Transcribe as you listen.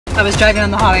I was driving on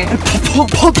the highway and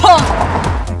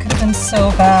that could have been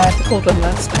so bad. The cold one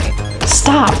last night.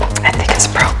 Stop! I think it's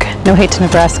broken. No hate to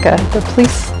Nebraska. The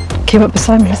police came up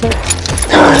beside me and said,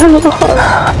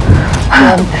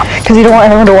 because you don't want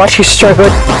everyone to watch you struggle.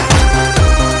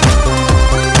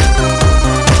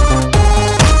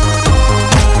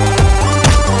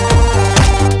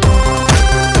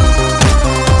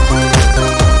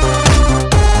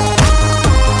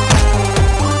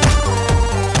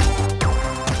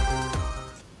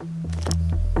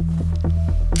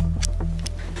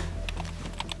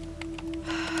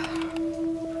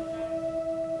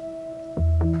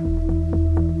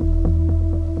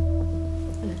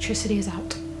 Electricity is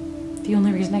out. The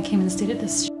only reason I came and stayed at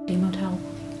this shitty motel.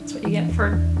 That's what you get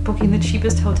for booking the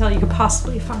cheapest hotel you could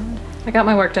possibly find. I got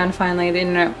my work done finally. The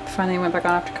internet finally went back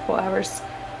on after a couple hours.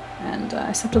 And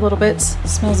I slept a little bit. It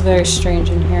smells very strange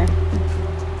in here.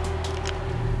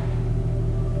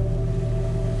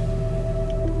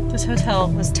 This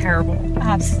hotel was terrible.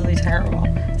 Absolutely terrible.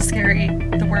 Scary.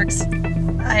 The works.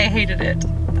 I hated it.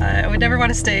 I would never want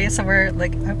to stay somewhere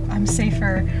like I'm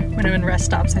safer when I'm in rest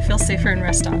stops. I feel safer in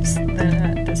rest stops than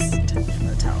at this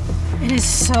motel. It is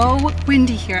so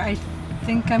windy here. I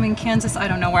think I'm in Kansas. I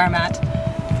don't know where I'm at.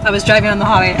 I was driving on the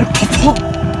highway and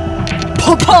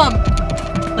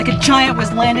like a giant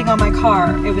was landing on my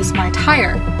car. It was my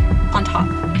tire on top.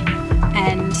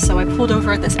 And so I pulled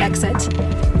over at this exit,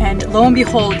 and lo and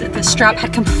behold, the strap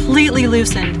had completely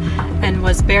loosened and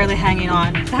was barely hanging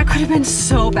on. That could have been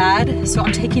so bad. So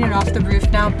I'm taking it off the roof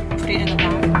now, putting it in the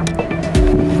lap.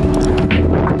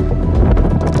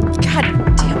 God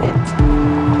damn it.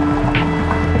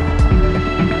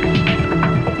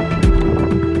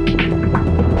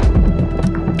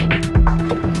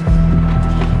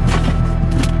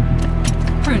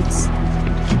 Prunes.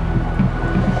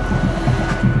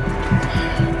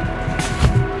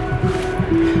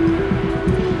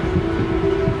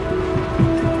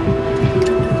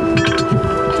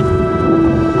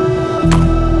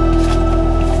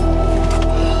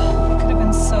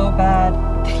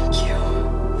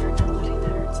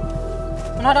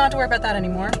 I don't have to worry about that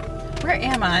anymore. Where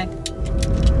am I?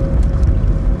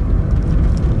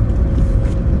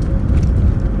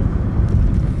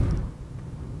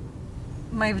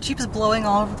 My Jeep is blowing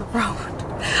all over the road.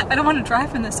 I don't want to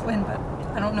drive in this wind, but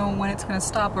I don't know when it's going to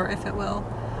stop or if it will.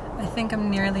 I think I'm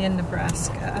nearly in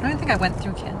Nebraska. I don't even think I went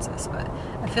through Kansas, but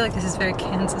I feel like this is very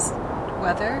Kansas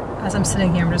weather. As I'm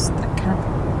sitting here, I'm just like kind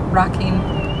of rocking.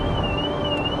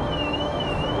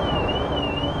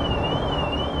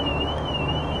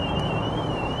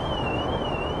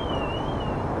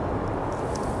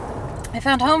 I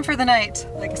found home for the night,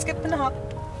 like a skip and a hop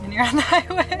when you're on the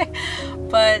highway.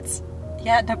 But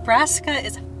yeah, Nebraska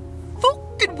is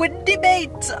fucking windy, mate.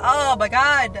 Oh my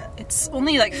god. It's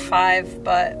only like 5,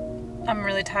 but I'm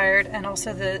really tired, and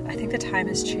also I think the time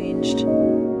has changed.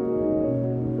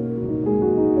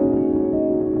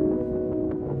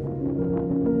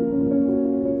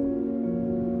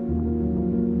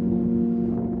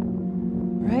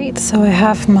 Right, so I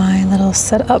have my little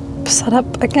setup set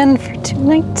up again for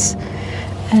tonight.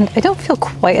 And I don't feel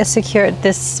quite as secure at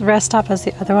this rest stop as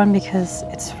the other one because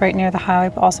it's right near the highway,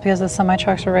 but also because the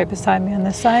semi-trucks are right beside me on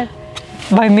this side.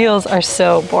 My meals are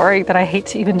so boring that I hate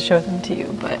to even show them to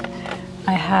you, but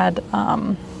I had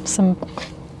some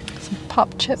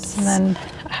pop chips, and then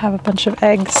I have a bunch of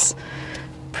eggs,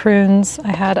 prunes.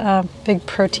 I had a big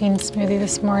protein smoothie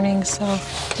this morning, so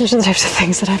these are the types of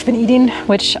things that I've been eating,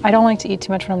 which I don't like to eat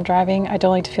too much when I'm driving. I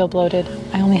don't like to feel bloated.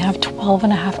 I only have 12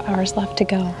 and a half hours left to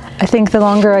go. I think the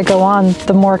longer I go on,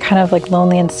 the more kind of like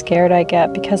lonely and scared I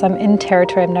get because I'm in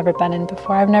territory I've never been in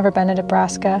before. I've never been to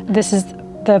Nebraska. This is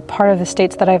the part of the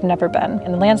states that I've never been.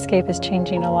 And the landscape is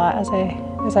changing a lot as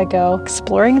I go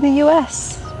exploring the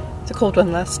US. It's a cold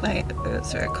one last night. It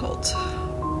was very cold,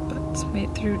 but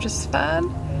made through just fine.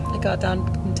 I got down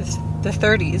into the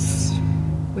 30s.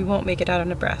 We won't make it out of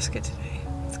Nebraska today.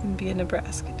 It's gonna be a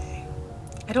Nebraska day.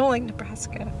 I don't like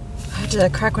Nebraska. I had to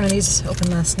crack one of these open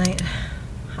last night.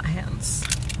 Hot hands.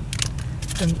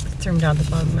 Threw them down the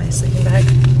bottom of my sleeping bag.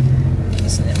 I'm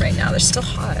using it right now. They're still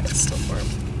hot. It's still warm.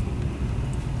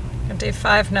 I'm day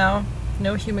 5 now.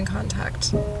 No human contact.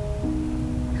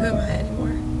 Who am I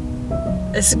anymore?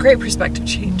 It's a great perspective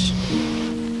change.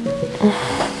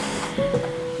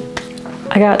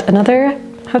 I got another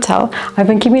hotel. I've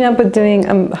been keeping up with doing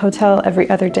a hotel every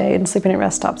other day and sleeping at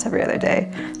rest stops every other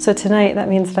day. So tonight, that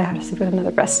means that I have to sleep at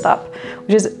another rest stop,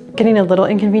 which is getting a little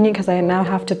inconvenient because I now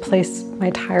have to place my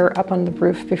tire up on the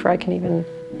roof before I can even,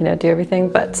 do everything,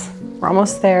 but we're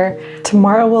almost there.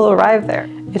 Tomorrow we'll arrive there.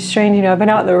 It's strange, I've been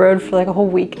out on the road for like a whole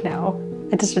week now,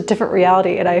 It's just a different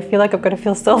reality, and I feel like I'm gonna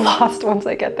feel so lost once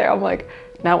I get there. I'm like,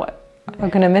 now what? I'm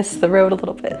gonna miss the road a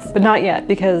little bit, but not yet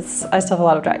because I still have a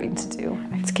lot of driving to do.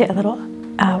 Let's get a little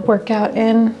workout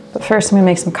in, but first I'm gonna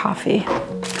make some coffee.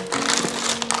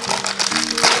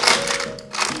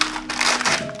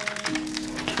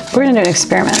 We're gonna do an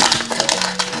experiment.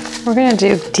 We're gonna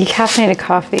do decaffeinated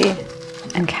coffee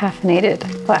and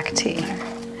caffeinated black tea.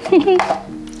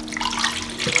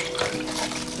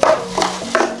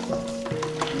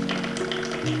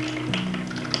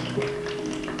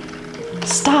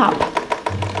 Stop.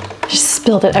 I just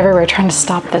spilled it everywhere trying to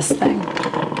stop this thing.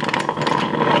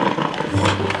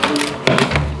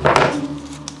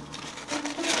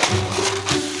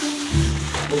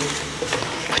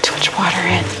 Put too much water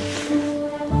in.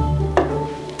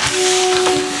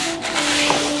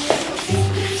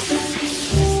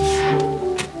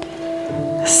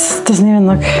 This doesn't even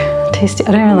look tasty.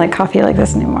 I don't even like coffee like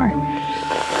this anymore.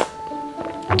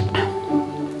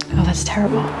 Oh, that's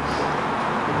terrible.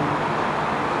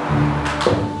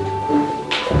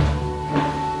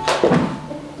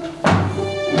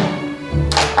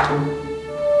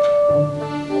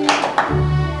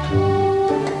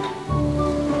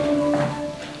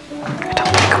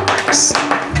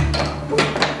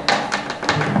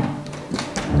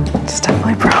 It's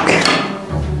definitely broke.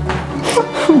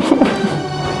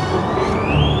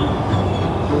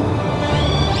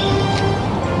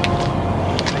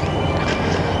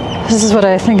 This is what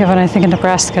I think of when I think of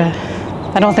Nebraska.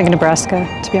 I don't think of Nebraska,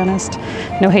 to be honest.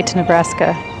 No hate to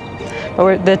Nebraska.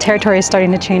 But the territory is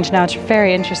starting to change now. It's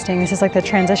very interesting. This is like the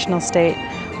transitional state.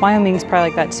 Wyoming's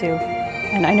probably like that too.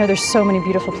 And I know there's so many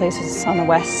beautiful places on the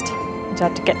west. You just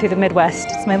have to get through the Midwest.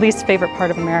 It's my least favorite part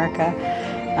of America.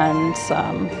 And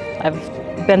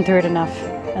I've been through it enough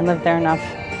and lived there enough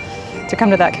to come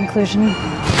to that conclusion.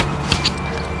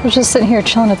 I was just sitting here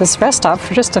chilling at this rest stop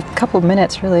for just a couple of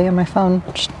minutes really on my phone,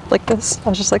 just like this. I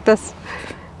was just like this.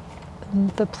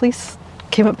 And the police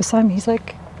came up beside me. He's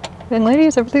like, young lady,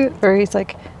 is everything, or he's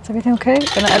like, is everything okay?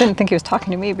 And I didn't think he was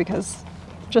talking to me because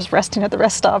I'm just resting at the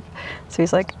rest stop. So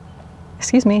he's like,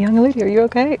 excuse me, young lady, are you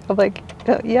okay? I'm like,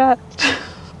 yeah.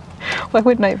 Why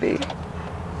wouldn't I be?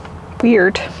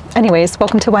 Weird. Anyways,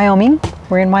 welcome to Wyoming.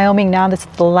 We're in Wyoming now. This is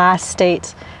the last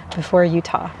state before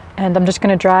Utah. And I'm just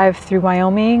gonna drive through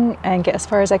Wyoming and get as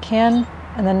far as I can,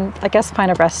 and then I guess find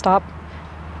a rest stop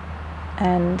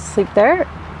and sleep there.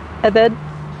 And then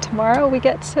tomorrow we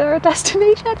get to our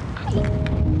destination.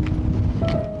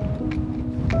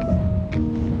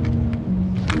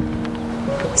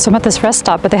 So I'm at this rest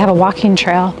stop, but they have a walking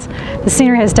trail. The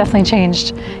scenery has definitely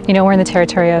changed. You know, we're in the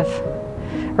territory of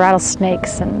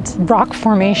rattlesnakes and rock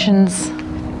formations,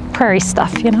 prairie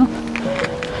stuff, you know?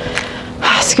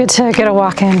 It's good to get a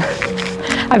walk in.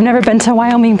 I've never been to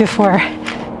Wyoming before.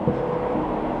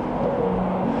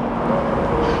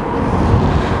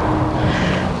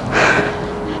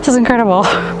 This is incredible.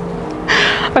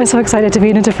 I'm so excited to be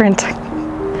in a different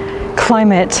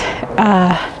climate,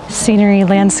 scenery,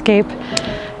 landscape.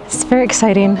 It's very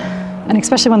exciting, and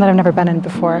especially one that I've never been in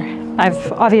before.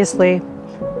 I've obviously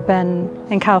been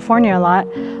in California a lot,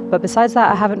 but besides that,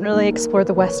 I haven't really explored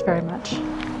the West very much.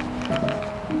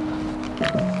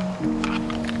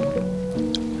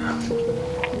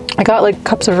 I got like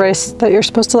cups of rice that you're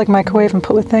supposed to like microwave and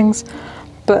put with things,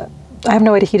 but I have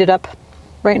no way to heat it up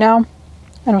right now, and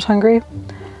I was hungry,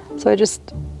 so I just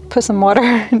put some water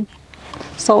and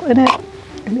salt in it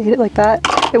and ate it like that.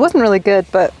 It wasn't really good,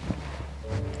 but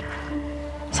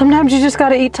sometimes you just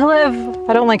gotta eat to live.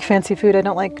 I don't like fancy food. I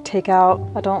don't like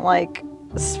takeout. I don't like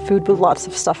food with lots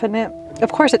of stuff in it.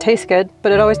 Of course it tastes good,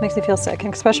 but it always makes me feel sick,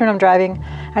 and especially when I'm driving,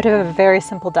 I have to have a very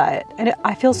simple diet, and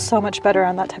I feel so much better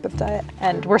on that type of diet.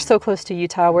 And we're so close to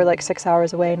Utah. We're like 6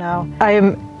 hours away now. I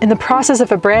am in the process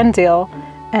of a brand deal,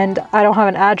 and I don't have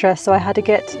an address, so I had to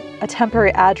get a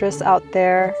temporary address out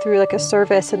there through like a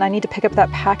service, and I need to pick up that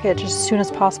package as soon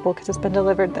as possible because it's been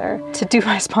delivered there to do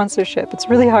my sponsorship. It's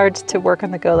really hard to work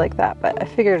on the go like that, but I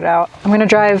figured it out. I'm gonna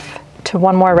drive to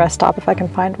one more rest stop if I can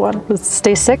find one. It's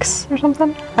day 6 or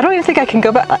something. I don't even think I can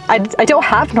go back. I don't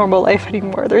have normal life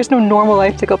anymore. There's no normal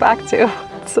life to go back to.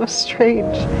 It's so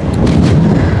strange.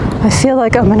 I feel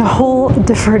like I'm in a whole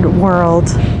different world.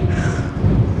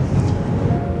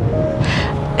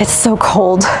 It's so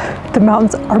cold. The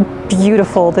mountains are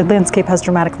beautiful. The landscape has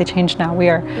dramatically changed now. We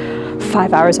are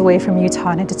 5 hours away from Utah,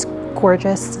 and it's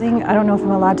gorgeous. I don't know if I'm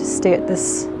allowed to stay at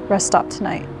this rest stop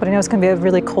tonight, but I know it's gonna be a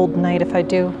really cold night if I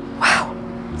do. Wow,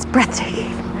 it's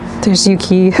breathtaking. There's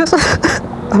Yuki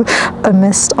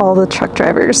amidst all the truck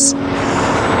drivers.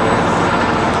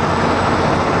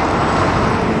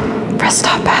 Rest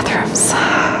stop bathrooms.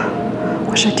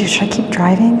 What should I do? Should I keep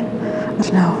driving?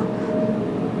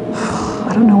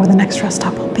 I don't know where the next rest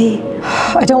stop will be.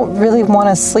 I don't really want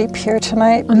to sleep here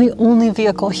tonight. I'm the only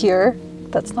vehicle here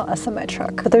that's not a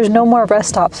semi-truck. But there's no more rest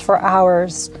stops for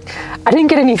hours. I didn't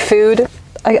get any food.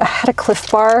 I had a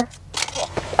Cliff Bar.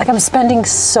 Like, I'm spending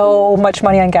so much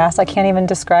money on gas. I can't even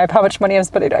describe how much money I'm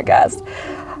spending on gas.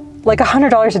 Like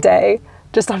 $100 a day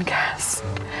just on gas.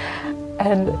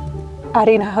 And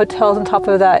adding hotels on top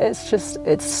of that,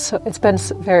 it's been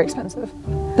very expensive.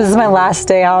 This is my last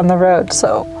day out on the road,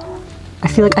 so I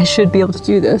feel like I should be able to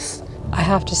do this. I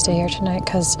have to stay here tonight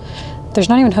because there's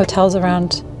not even hotels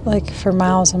around, like, for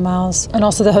miles and miles. And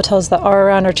also the hotels that are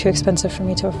around are too expensive for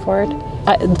me to afford.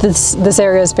 This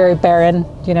area is very barren,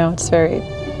 you know,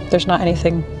 there's not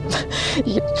anything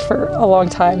for a long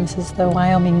time. This is the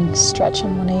Wyoming stretch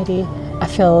in 180. I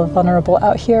feel vulnerable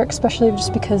out here, especially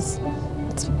just because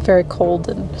it's very cold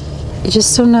and you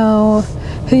just don't know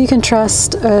who you can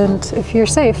trust and if you're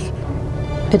safe.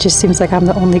 It just seems like I'm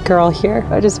the only girl here.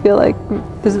 I just feel like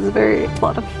this is a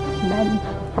lot of men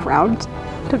around.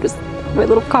 I'm just in my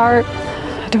little car.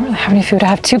 I don't really have any food. I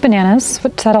have 2 bananas,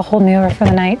 which that'll hold me over for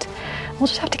the night. We'll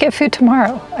just have to get food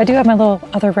tomorrow. I do have my little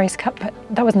other rice cup, but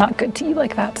that was not good to eat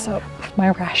like that, so my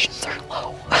rations are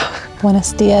low.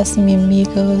 Buenos dias, mi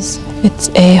amigos. It's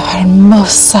a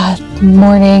hermosa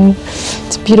morning.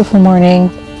 It's a beautiful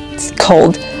morning. It's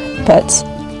cold, but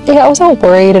yeah, I was all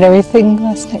worried and everything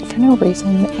last night for no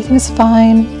reason. Everything's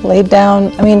fine, laid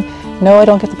down. I mean, no, I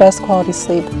don't get the best quality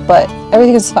sleep, but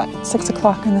everything is fine. It's 6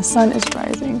 o'clock and the sun is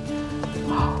rising.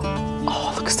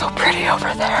 Oh, it looks so pretty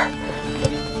over there.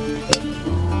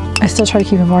 I still try to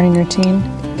keep a morning routine.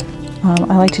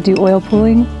 I like to do oil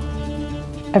pulling.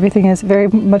 Everything is very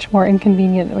much more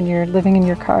inconvenient when you're living in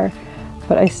your car,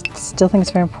 but I still think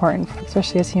it's very important,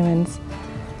 especially as humans,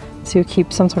 to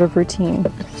keep some sort of routine.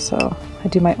 So I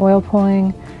do my oil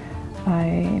pulling,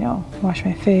 I, wash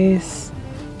my face,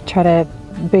 try to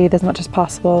bathe as much as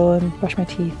possible and brush my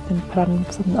teeth and put on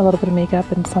a little bit of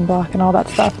makeup and sunblock and all that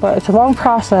stuff. But it's a long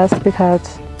process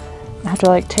because I have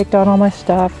to take down all my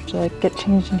stuff to get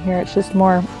changed in here. It's just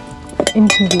more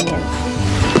inconvenient.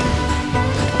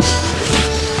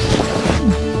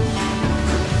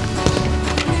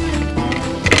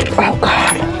 Oh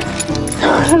God,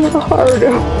 that's hard.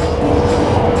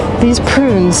 These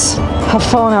prunes have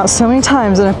fallen out so many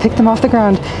times and I've picked them off the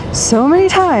ground so many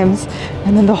times,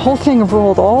 and then the whole thing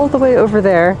rolled all the way over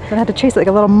there and I had to chase it like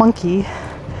a little monkey.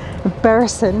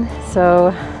 Embarrassing.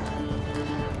 So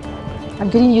I'm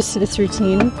getting used to this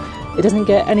routine. It doesn't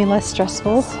get any less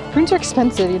stressful. Prunes are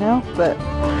expensive, but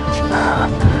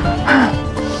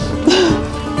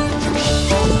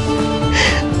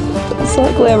it's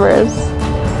so glamorous.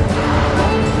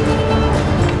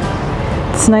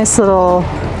 It's a nice little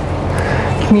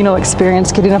communal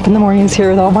experience getting up in the mornings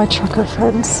here with all my trucker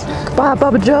friends. Goodbye,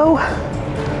 Bubba Joe.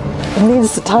 And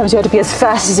these times you have to be as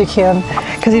fast as you can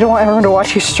because you don't want everyone to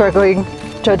watch you struggling,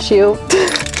 judge you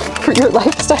for your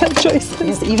lifestyle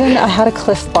choices. Even I had a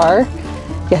Cliff Bar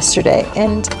yesterday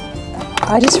and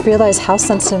I just realized how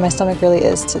sensitive my stomach really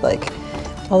is to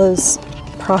all those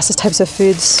processed types of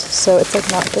foods, so it's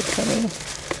not good for me.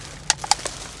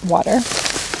 Water.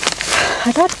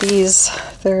 I got these.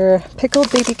 They're pickled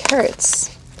baby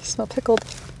carrots. They smell pickled.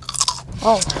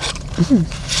 Oh.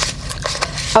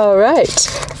 All right.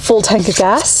 Full tank of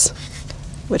gas,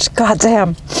 which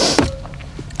goddamn,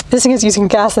 this thing is using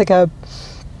gas like a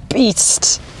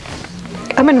beast.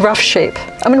 I'm in rough shape.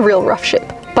 I'm in real rough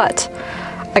shape, but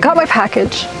I got my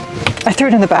package. I threw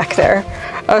it in the back there.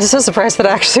 I was so surprised that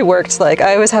it actually worked.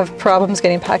 I always have problems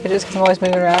getting packages because I'm always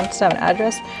moving around, just have an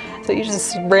address. So you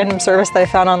just random service that I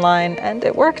found online and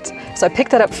it worked. So I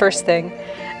picked that up first thing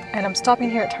and I'm stopping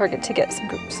here at Target to get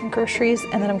some groceries,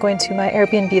 and then I'm going to my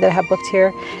Airbnb that I have booked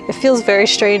here. It feels very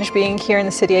strange being here in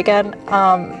the city again.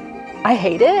 I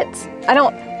hate it. I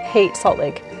don't hate Salt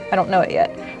Lake. I don't know it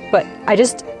yet, but I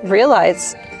just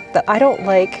realized that I don't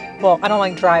like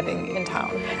driving in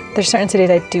town. There's certain cities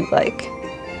I do like,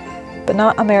 but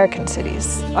not American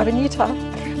cities. I'm in Utah, I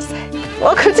forgot to say.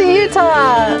 Welcome to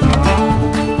Utah!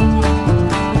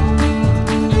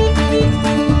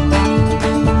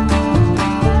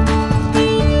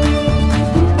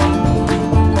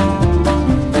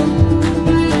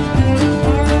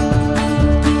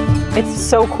 It's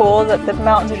so cool that the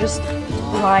mountains are just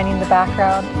lining the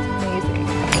background. It's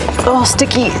amazing. Oh,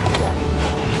 sticky.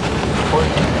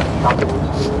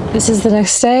 This is the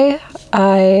next day.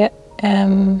 I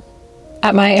am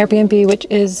at my Airbnb, which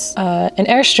is an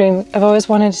Airstream. I've always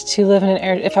wanted to live in an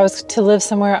air. If I was to live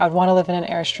somewhere, I'd want to live in an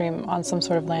Airstream on some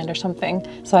sort of land or something.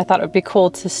 So I thought it would be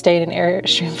cool to stay in an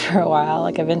Airstream for a while,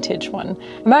 like a vintage one.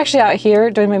 I'm actually out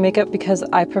here doing my makeup because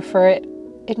I prefer it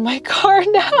in my car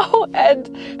now,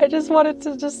 and I just wanted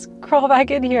to just crawl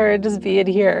back in here and just be in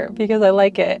here because I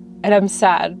like it. And I'm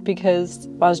sad because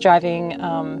while I was driving,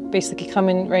 basically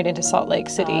coming right into Salt Lake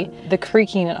City, the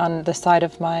creaking on the side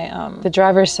of my, the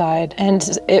driver's side,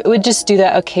 and it would just do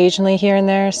that occasionally here and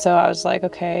there. So I was like,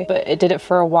 okay, but it did it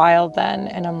for a while then.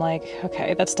 And I'm like,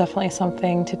 okay, that's definitely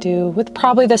something to do with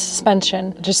probably the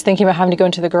suspension. Just thinking about having to go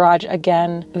into the garage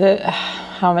again,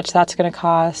 how much that's gonna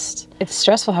cost. It's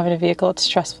stressful having a vehicle, it's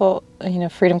stressful. You know,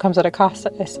 freedom comes at a cost,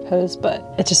 I suppose, but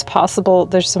it's just possible.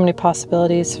 There's so many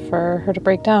possibilities for her to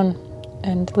break down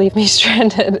and leave me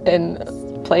stranded in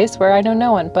a place where I know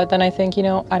no one. But then I think, you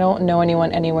know, I don't know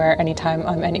anyone anywhere, anytime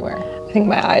I'm anywhere. I think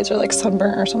my eyes are like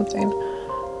sunburnt or something.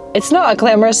 It's not a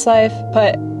glamorous life,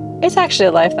 but it's actually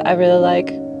a life that I really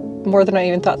like, more than I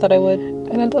even thought that I would.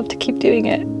 And I'd love to keep doing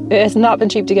it. It has not been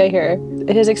cheap to get here.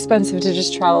 It is expensive to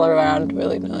just travel around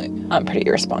willy-nilly. I'm pretty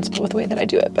irresponsible with the way that I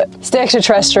do it, but stay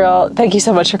extraterrestrial. Thank you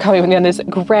so much for coming with me on this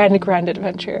grand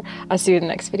adventure. I'll see you in the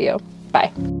next video.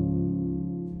 Bye.